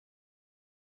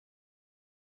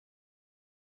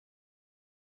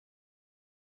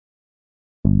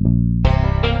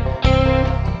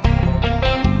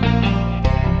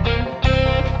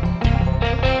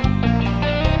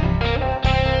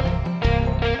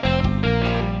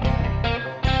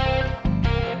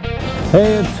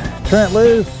Hey, it's Trent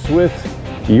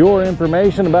with your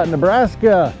information about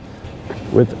Nebraska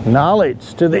with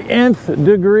knowledge to the nth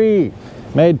degree,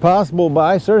 made possible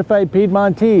by certified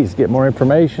Piedmontese. Get more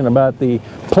information about the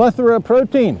plethora of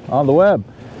protein on the web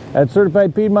at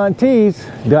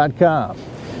certifiedpiedmontese.com.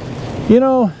 You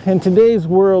know, in today's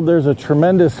world, there's a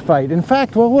tremendous fight. In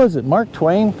fact, what was it? Mark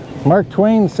Twain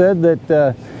said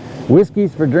that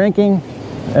whiskey's for drinking,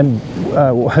 and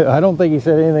I don't think he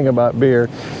said anything about beer.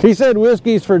 He said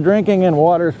whiskey's for drinking and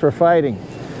water's for fighting.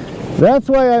 That's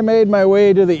why I made my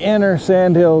way to the inner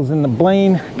sandhills in the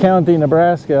Blaine County,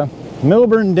 Nebraska.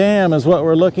 Milburn Dam is what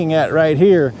we're looking at right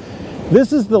here.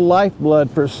 This is the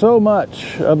lifeblood for so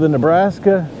much of the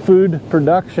Nebraska food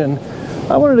production.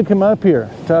 I wanted to come up here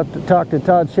to talk to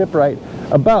Todd Schipporeit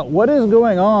about what is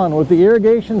going on with the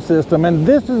irrigation system, and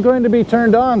this is going to be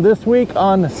turned on this week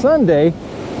on Sunday.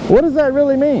 What does that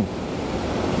really mean?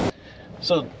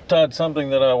 So, Todd, something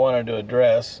that I wanted to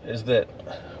address is that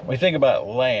we think about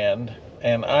land,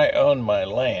 and I own my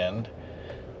land,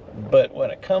 but when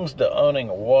it comes to owning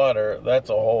water, that's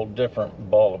a whole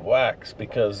different ball of wax,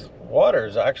 because water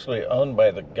is actually owned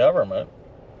by the government.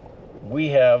 We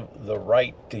have the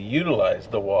right to utilize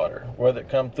the water, whether it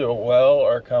come through a well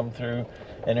or come through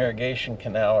an irrigation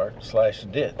canal or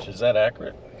 / ditch. Is that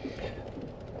accurate?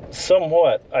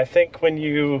 Somewhat. I think when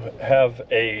you have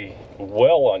a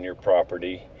well on your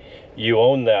property, you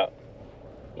own that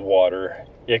water.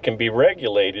 It can be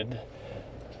regulated,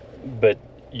 but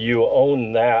you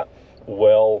own that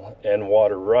well and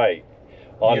water right.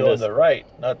 You own the right.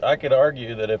 I could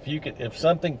argue that if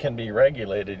something can be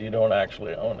regulated, you don't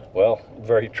actually own it. Well,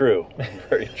 very true.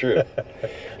 Very true.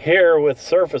 Here with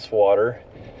surface water,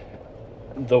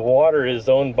 the water is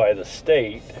owned by the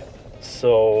state,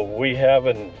 so we have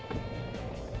an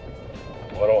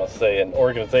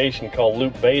organization called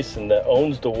Loop Basin that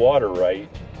owns the water right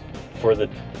for the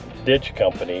ditch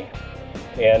company,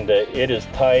 and it is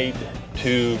tied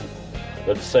to,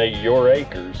 let's say, your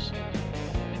acres.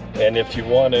 And if you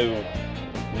want to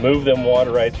move them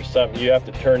water rights or something, you have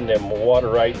to turn them water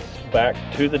rights back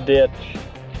to the ditch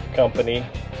company,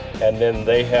 and then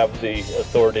they have the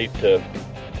authority to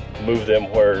move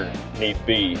them where need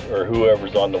be, or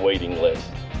whoever's on the waiting list.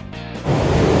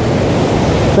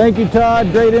 Thank you,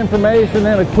 Todd. Great information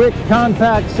and a quick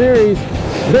compact series.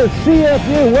 The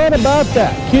CFU, what about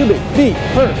that? Cubic feet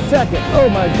per second. Oh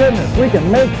my goodness, we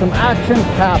can make some action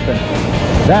happen.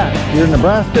 That's your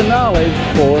Nebraska knowledge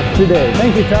for today.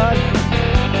 Thank you, Todd.